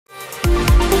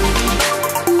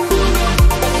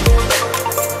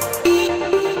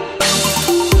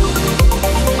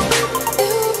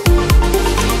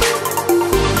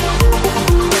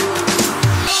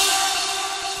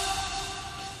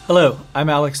Hello, I'm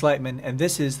Alex Lightman, and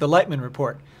this is the Lightman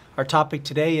Report. Our topic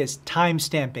today is time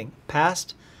stamping,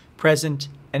 past, present,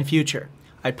 and future.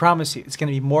 I promise you, it's going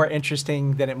to be more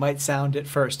interesting than it might sound at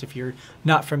first if you're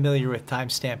not familiar with time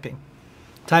stamping.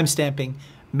 Time stamping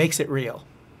makes it real.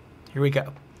 Here we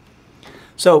go.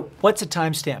 So, what's a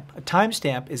timestamp? A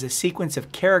timestamp is a sequence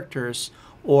of characters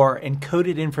or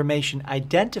encoded information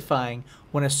identifying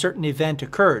when a certain event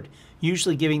occurred,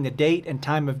 usually giving the date and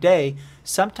time of day,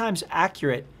 sometimes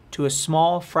accurate to a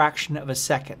small fraction of a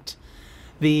second.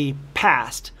 The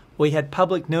past, we had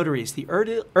public notaries. The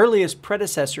earliest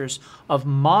predecessors of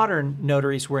modern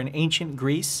notaries were in ancient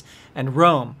Greece and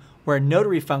Rome, where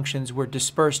notary functions were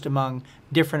dispersed among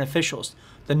different officials.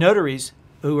 The notaries,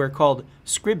 who were called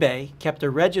scribae, kept a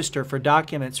register for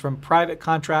documents from private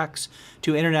contracts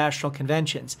to international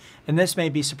conventions. And this may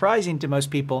be surprising to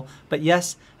most people, but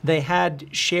yes, they had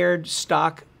shared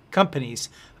stock companies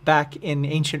back in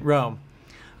ancient Rome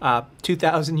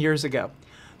 2,000 years ago.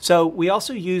 So we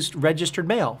also used registered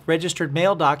mail. Registered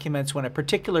mail documents when a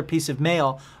particular piece of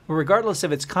mail, regardless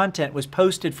of its content, was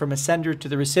posted from a sender to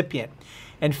the recipient.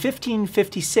 And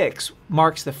 1556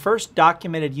 marks the first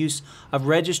documented use of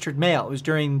registered mail. It was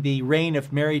during the reign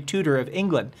of Mary Tudor of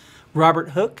England.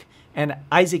 Robert Hooke and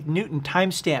Isaac Newton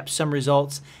timestamped some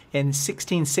results in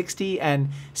 1660 and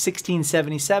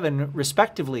 1677,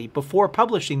 respectively, before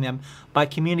publishing them by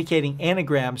communicating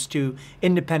anagrams to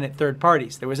independent third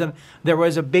parties. There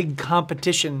was a big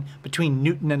competition between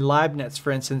Newton and Leibniz,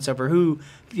 for instance, over who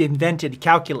invented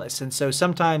calculus, and so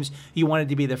sometimes you wanted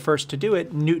to be the first to do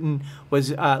it. Newton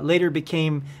was later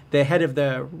became the head of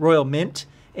the Royal Mint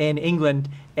in England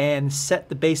and set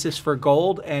the basis for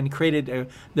gold and created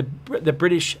the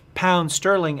British pound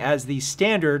sterling as the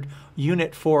standard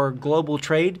unit for global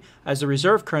trade as a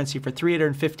reserve currency for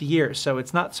 350 years. So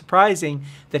it's not surprising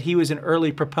that he was an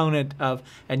early proponent of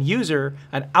an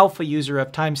alpha user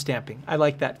of timestamping. I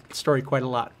like that story quite a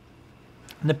lot.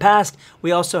 In the past,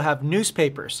 we also have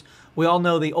newspapers. We all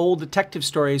know the old detective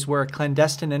stories where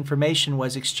clandestine information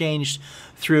was exchanged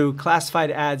through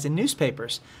classified ads in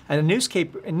newspapers. And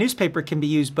a newspaper can be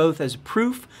used both as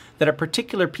proof that a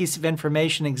particular piece of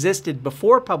information existed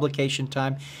before publication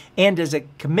time and as a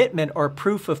commitment or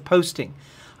proof of posting.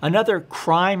 Another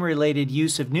crime-related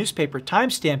use of newspaper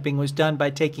timestamping was done by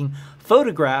taking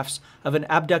photographs of an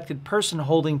abducted person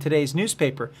holding today's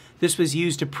newspaper. This was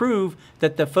used to prove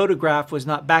that the photograph was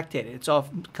not backdated.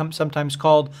 It's sometimes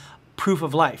called proof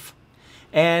of life.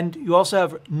 And you also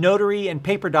have notary and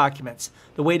paper documents.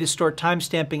 The way to store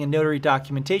timestamping and notary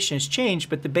documentation has changed,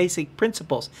 but the basic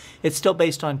principles, it's still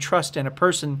based on trust in a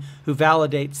person who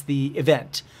validates the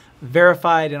event.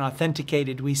 Verified and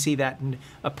authenticated, we see that, and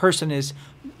a person is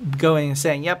going and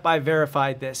saying, yep, I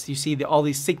verified this. You see all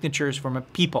these signatures from a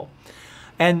people.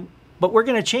 But we're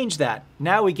going to change that.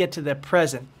 Now we get to the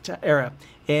present era.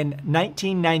 In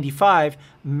 1995,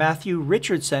 Matthew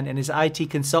Richardson and his IT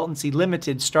Consultancy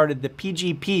Limited started the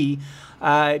PGP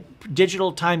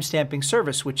digital timestamping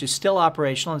service, which is still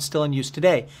operational and still in use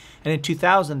today. And in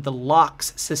 2000, the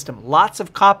LOCKS system, lots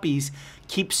of copies,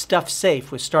 keep stuff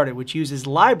safe, was started, which uses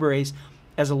libraries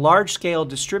as a large-scale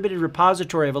distributed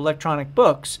repository of electronic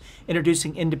books,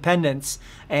 introducing independence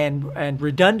and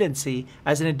redundancy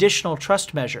as an additional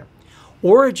trust measure.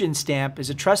 Origin Stamp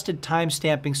is a trusted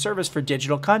timestamping service for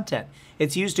digital content.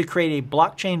 It's used to create a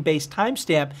blockchain-based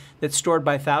timestamp that's stored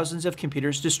by thousands of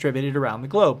computers distributed around the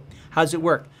globe. How does it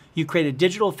work? You create a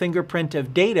digital fingerprint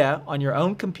of data on your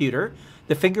own computer.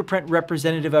 The fingerprint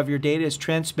representative of your data is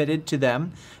transmitted to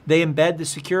them. They embed the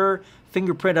secure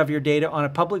fingerprint of your data on a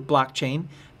public blockchain.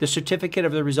 The certificate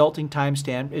of the resulting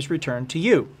timestamp is returned to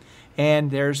you.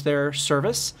 And there's their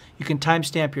service. You can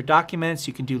timestamp your documents.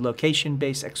 You can do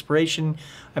location-based expiration.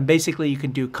 And basically, you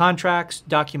can do contracts,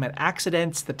 document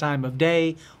accidents, the time of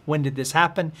day, when did this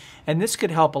happen. And this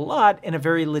could help a lot in a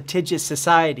very litigious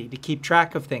society to keep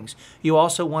track of things. You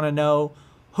also want to know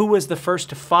who was the first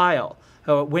to file.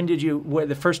 When were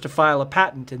the first to file a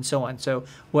patent, and so on. So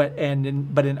but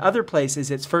in other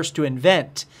places it's first to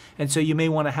invent, and so you may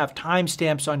want to have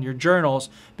timestamps on your journals,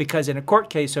 because in a court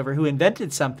case over who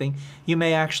invented something, you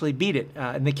may actually beat it.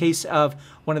 In the case of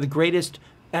one of the greatest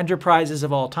enterprises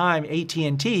of all time,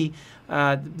 AT&T,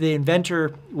 the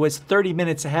inventor was 30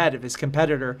 minutes ahead of his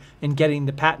competitor in getting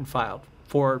the patent filed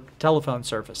for telephone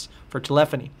service, for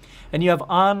telephony. And you have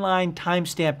online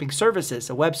timestamping services,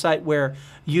 a website where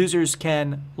users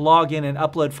can log in and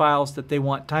upload files that they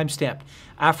want timestamped.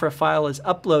 After a file is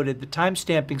uploaded, the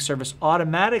timestamping service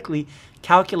automatically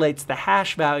calculates the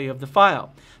hash value of the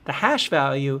file. The hash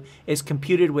value is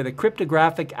computed with a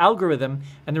cryptographic algorithm,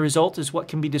 and the result is what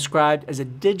can be described as a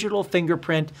digital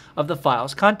fingerprint of the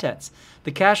file's contents.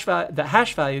 The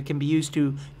hash value can be used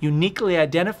to uniquely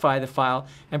identify the file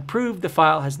and prove the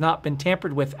file has not been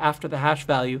tampered with after the hash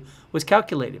value was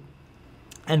calculated.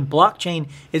 And blockchain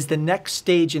is the next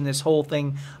stage in this whole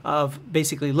thing of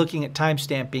basically looking at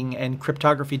timestamping and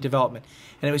cryptography development.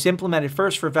 And it was implemented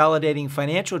first for validating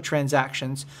financial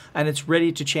transactions, and it's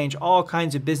ready to change all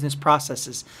kinds of business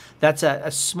processes. That's a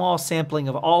small sampling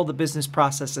of all the business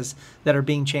processes that are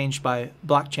being changed by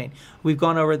blockchain. We've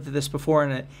gone over this before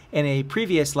in a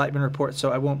previous Lightman report,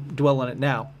 so I won't dwell on it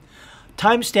now.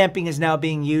 Timestamping is now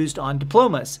being used on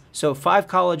diplomas. So 5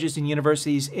 colleges and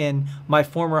universities in my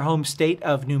former home state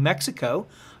of New Mexico,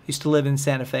 I used to live in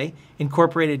Santa Fe,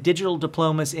 incorporated digital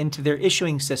diplomas into their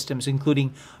issuing systems,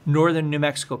 including Northern New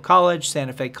Mexico College,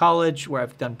 Santa Fe College, where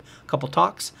I've done a couple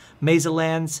talks, Mesa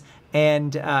Lands,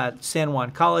 and San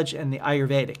Juan College, and the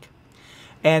Ayurvedic.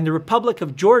 And the Republic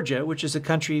of Georgia, which is a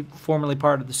country formerly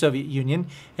part of the Soviet Union,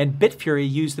 and Bitfury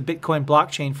use the Bitcoin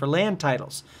blockchain for land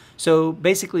titles. So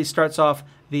basically it starts off,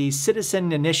 the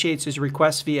citizen initiates his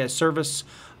request via service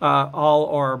all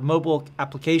or mobile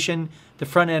application. The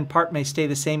front end part may stay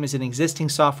the same as an existing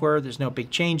software. There's no big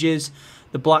changes.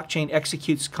 The blockchain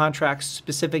executes contracts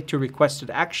specific to requested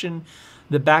action.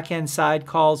 The back end side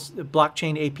calls the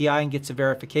blockchain API and gets a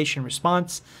verification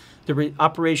response. The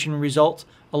operation result,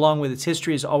 along with its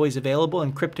history, is always available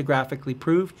and cryptographically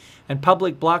proved, and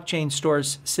public blockchain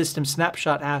stores system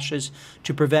snapshot hashes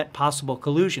to prevent possible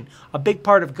collusion. A big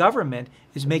part of government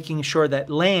is making sure that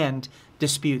land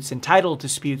disputes and title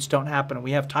disputes don't happen.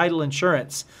 We have title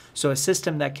insurance, so a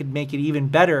system that could make it even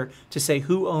better to say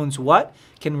who owns what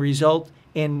can result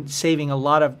in saving a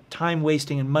lot of time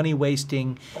wasting and money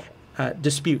wasting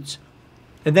disputes.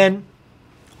 And then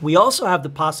we also have the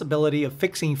possibility of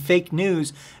fixing fake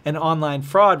news and online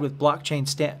fraud with blockchain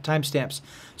timestamps.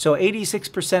 So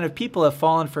 86% of people have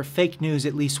fallen for fake news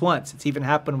at least once. It's even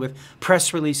happened with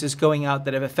press releases going out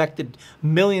that have affected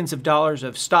millions of dollars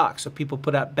of stock. So people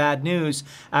put out bad news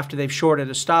after they've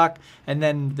shorted a stock, and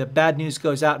then the bad news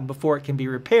goes out, and before it can be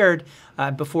repaired,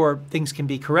 before things can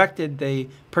be corrected, the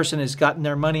person has gotten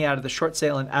their money out of the short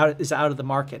sale and is out of the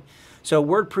market. So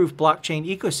WordProof blockchain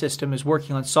ecosystem is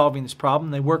working on solving this problem.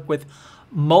 They work with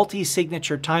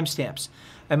multi-signature timestamps.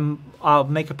 And I'll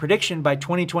make a prediction, by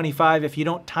 2025, if you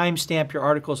don't timestamp your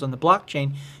articles on the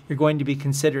blockchain, you're going to be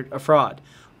considered a fraud.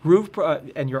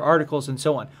 And your articles and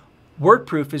so on.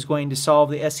 WordProof is going to solve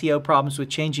the SEO problems with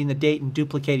changing the date and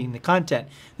duplicating the content.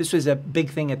 This was a big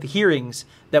thing at the hearings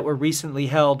that were recently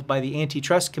held by the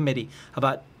Antitrust Committee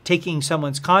about taking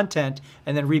someone's content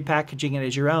and then repackaging it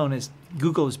as your own, as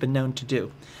Google has been known to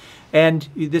do. And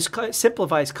this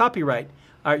simplifies copyright.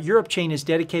 Europe chain is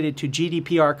dedicated to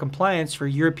GDPR compliance for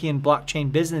European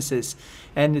blockchain businesses.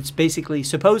 And it's basically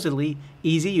supposedly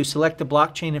easy. You select the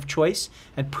blockchain of choice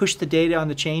and push the data on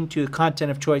the chain to the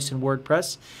content of choice in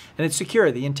WordPress. And it's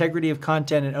secure. The integrity of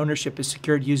content and ownership is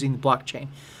secured using the blockchain.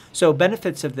 So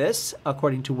benefits of this,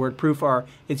 according to WordProof, are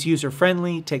it's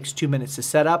user-friendly, takes 2 minutes to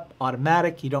set up,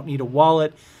 automatic, you don't need a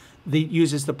wallet. It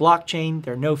uses the blockchain,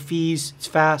 there are no fees, it's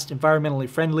fast, environmentally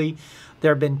friendly.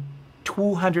 There have been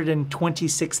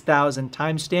 226,000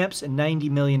 timestamps and 90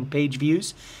 million page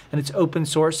views, and it's open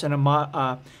source and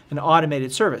an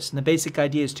automated service. And the basic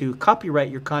idea is to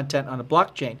copyright your content on a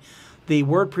blockchain. The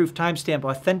WordProof timestamp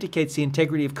authenticates the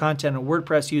integrity of content on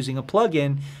WordPress using a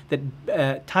plugin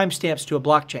that timestamps to a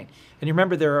blockchain. And you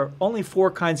remember, there are only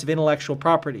 4 kinds of intellectual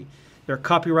property. There are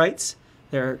copyrights,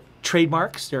 there are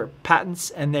trademarks, there are patents,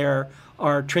 and there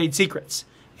are trade secrets.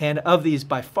 And of these,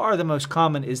 by far the most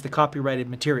common is the copyrighted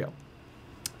material.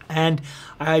 And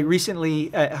I recently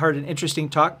heard an interesting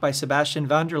talk by Sebastian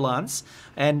van der Lans,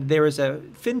 and there was a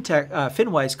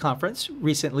FinWise conference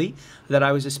recently that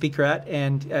I was a speaker at,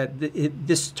 and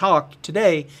this talk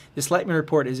today, this Lightman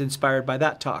report, is inspired by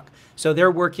that talk. So they're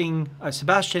working,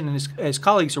 Sebastian and his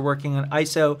colleagues are working on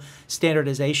ISO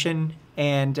standardization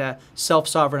and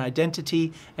self-sovereign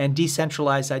identity and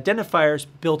decentralized identifiers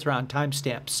built around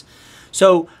timestamps.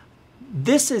 So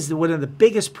this is one of the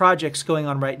biggest projects going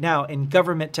on right now in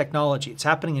government technology. It's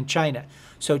happening in China.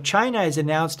 So China has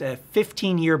announced a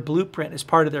 15-year blueprint as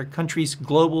part of their country's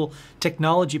global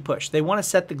technology push. They want to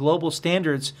set the global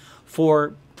standards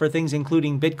for for things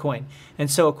including Bitcoin. And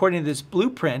so according to this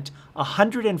blueprint,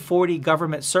 140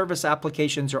 government service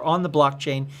applications are on the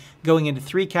blockchain going into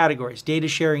 3 categories: data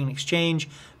sharing and exchange,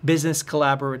 business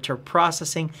collaborative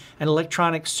processing, and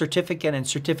electronic certificate and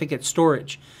certificate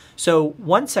storage. So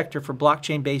one sector for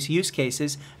blockchain-based use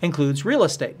cases includes real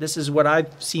estate. This is what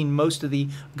I've seen most of the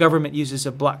government uses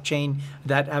of blockchain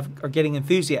that are getting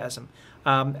enthusiasm.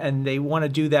 And they want to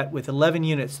do that with 11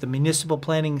 units: the Municipal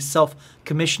Planning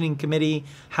Self-Commissioning Committee,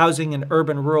 Housing and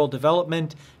Urban Rural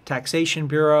Development, Taxation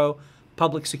Bureau,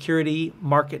 Public Security,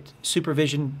 Market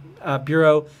Supervision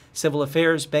Bureau, Civil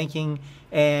Affairs, Banking,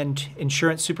 and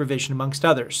Insurance Supervision, amongst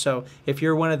others. So if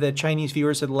you're one of the Chinese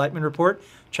viewers of the Lightman Report,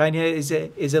 China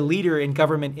is a leader in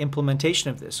government implementation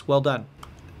of this. Well done.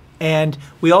 And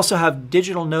we also have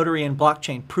digital notary and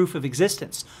blockchain proof of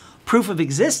existence. Proof of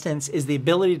existence is the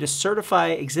ability to certify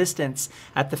existence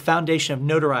at the foundation of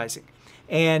notarizing.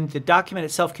 And the document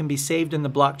itself can be saved in the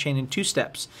blockchain in 2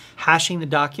 steps: hashing the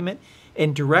document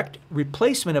in direct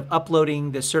replacement of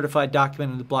uploading the certified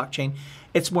document in the blockchain.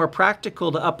 It's more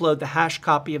practical to upload the hash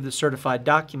copy of the certified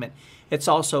document. It's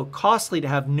also costly to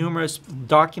have numerous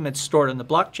documents stored on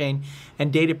the blockchain,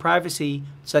 and data privacy,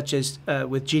 such as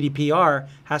with GDPR,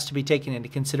 has to be taken into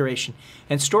consideration.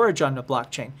 And storage on the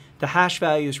blockchain. The hash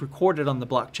value is recorded on the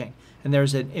blockchain, and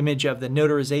there's an image of the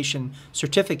notarization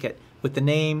certificate with the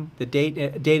name, the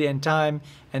date and time,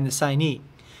 and the signee.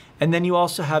 And then you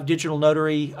also have digital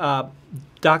notary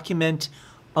document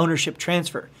ownership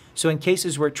transfer. So in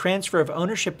cases where transfer of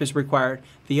ownership is required,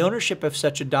 the ownership of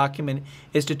such a document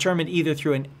is determined either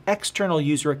through an external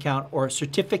user account or a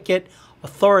certificate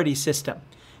authority system.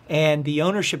 And the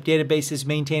ownership database is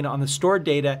maintained on the stored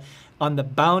data on the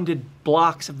bounded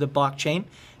blocks of the blockchain.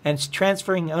 And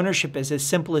transferring ownership is as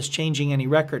simple as changing any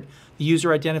record. The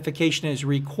user identification is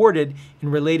recorded in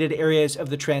related areas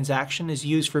of the transaction, is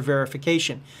used for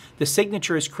verification. The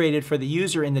signature is created for the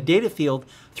user in the data field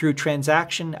through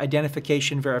transaction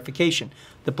identification verification.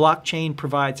 The blockchain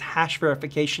provides hash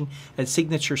verification and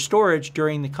signature storage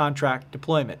during the contract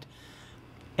deployment.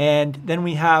 And then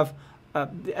we have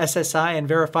SSI and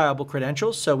verifiable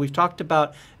credentials. So we've talked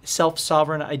about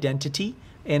self-sovereign identity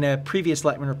in a previous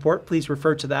Lightman report. Please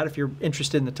refer to that if you're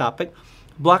interested in the topic.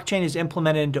 Blockchain is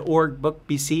implemented into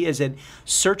OrgBook.bc as a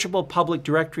searchable public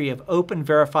directory of open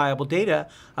verifiable data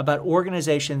about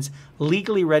organizations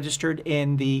legally registered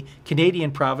in the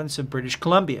Canadian province of British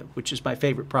Columbia, which is my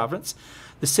favorite province.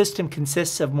 The system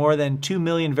consists of more than 2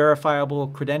 million verifiable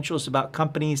credentials about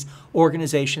companies,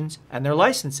 organizations, and their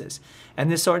licenses.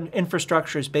 And this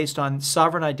infrastructure is based on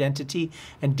sovereign identity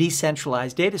and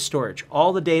decentralized data storage.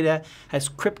 All the data has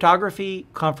cryptography.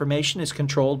 Confirmation is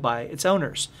controlled by its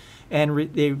owners. And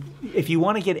if you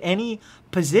want to get any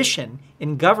position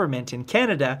in government in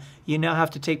Canada, you now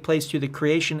have to take place through the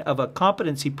creation of a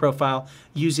competency profile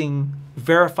using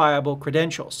verifiable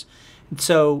credentials.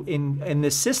 So in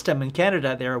this system in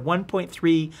Canada, there are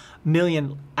 1.3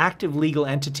 million active legal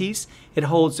entities. It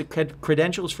holds the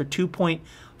credentials for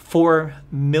 2.4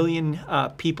 million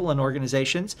people and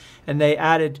organizations, and they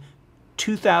added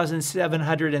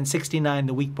 2,769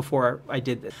 the week before I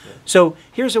did this. Yeah. So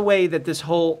here's a way that this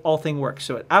all thing works.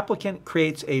 So an applicant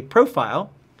creates a profile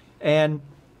and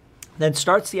then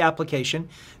starts the application.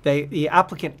 The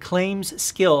applicant claims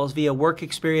skills via work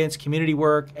experience, community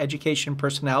work, education,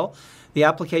 personnel. The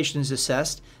application is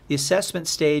assessed. The assessment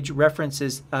stage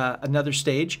references another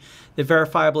stage. The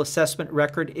verifiable assessment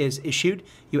record is issued.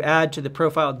 You add to the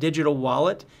profile digital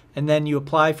wallet, and then you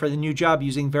apply for the new job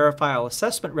using verifiable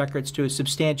assessment records to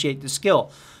substantiate the skill.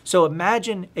 So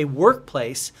imagine a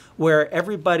workplace where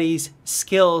everybody's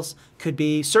skills could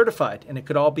be certified, and it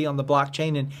could all be on the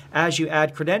blockchain. And as you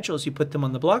add credentials, you put them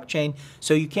on the blockchain.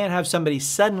 So you can't have somebody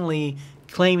suddenly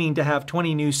claiming to have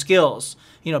 20 new skills,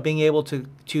 you know, being able to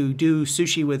do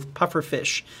sushi with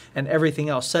pufferfish and everything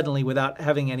else suddenly without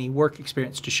having any work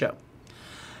experience to show.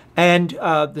 And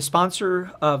the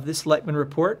sponsor of this Lightman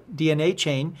report, DNA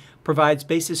Chain, provides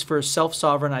basis for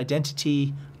self-sovereign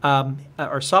identity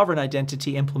or sovereign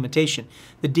identity implementation.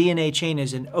 The DNA Chain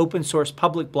is an open source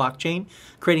public blockchain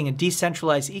creating a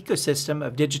decentralized ecosystem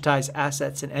of digitized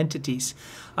assets and entities.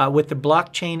 With the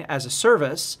blockchain as a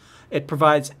service, it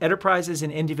provides enterprises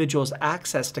and individuals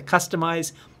access to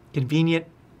customized, convenient,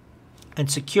 and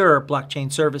secure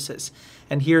blockchain services.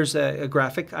 And here's a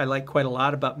graphic I like quite a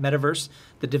lot about Metaverse,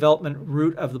 the development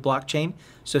route of the blockchain.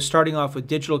 So starting off with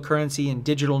digital currency and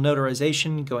digital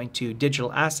notarization, going to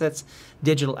digital assets,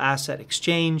 digital asset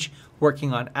exchange,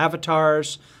 working on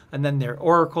avatars, and then their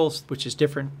oracles, which is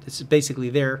different. This is basically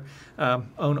their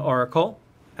own oracle.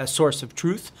 a source of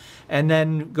truth, and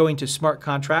then going to smart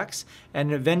contracts,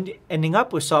 and ending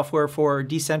up with software for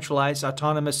decentralized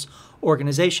autonomous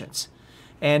organizations.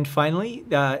 And finally,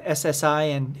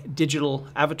 SSI and digital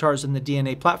avatars in the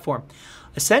DNA platform.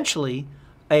 Essentially,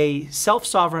 a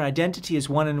self-sovereign identity is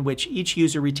one in which each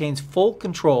user retains full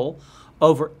control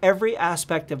over every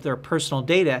aspect of their personal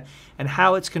data and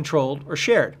how it's controlled or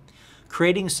shared.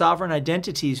 Creating sovereign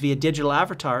identities via digital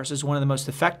avatars is one of the most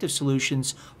effective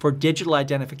solutions for digital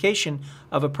identification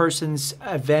of a person's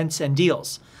events and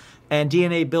deals. And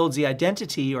DNA builds the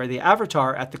identity or the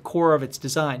avatar at the core of its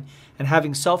design. And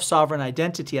having self-sovereign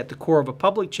identity at the core of a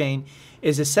public chain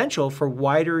is essential for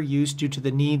wider use due to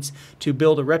the needs to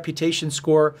build a reputation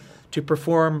score, to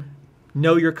perform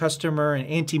know your customer and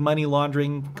anti-money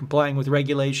laundering, complying with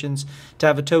regulations, to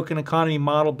have a token economy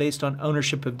model based on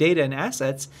ownership of data and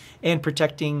assets, and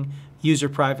protecting user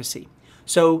privacy.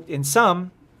 So in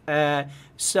sum,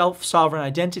 self-sovereign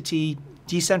identity,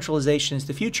 decentralization is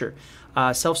the future.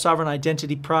 Self-sovereign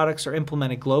identity products are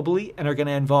implemented globally and are going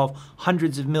to involve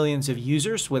hundreds of millions of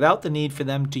users without the need for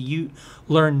them to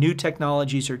learn new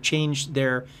technologies or change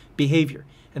their behavior.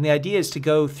 And the idea is to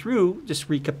go through just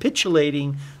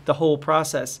recapitulating the whole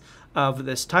process of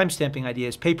this timestamping idea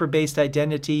is paper-based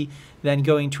identity, then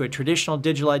going to a traditional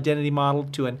digital identity model,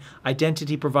 to an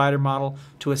identity provider model,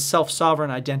 to a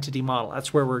self-sovereign identity model.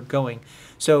 That's where we're going.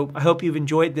 So I hope you've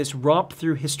enjoyed this romp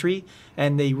through history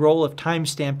and the role of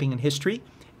timestamping in history,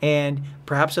 and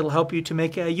perhaps it'll help you to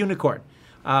make a unicorn.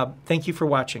 Thank you for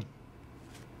watching.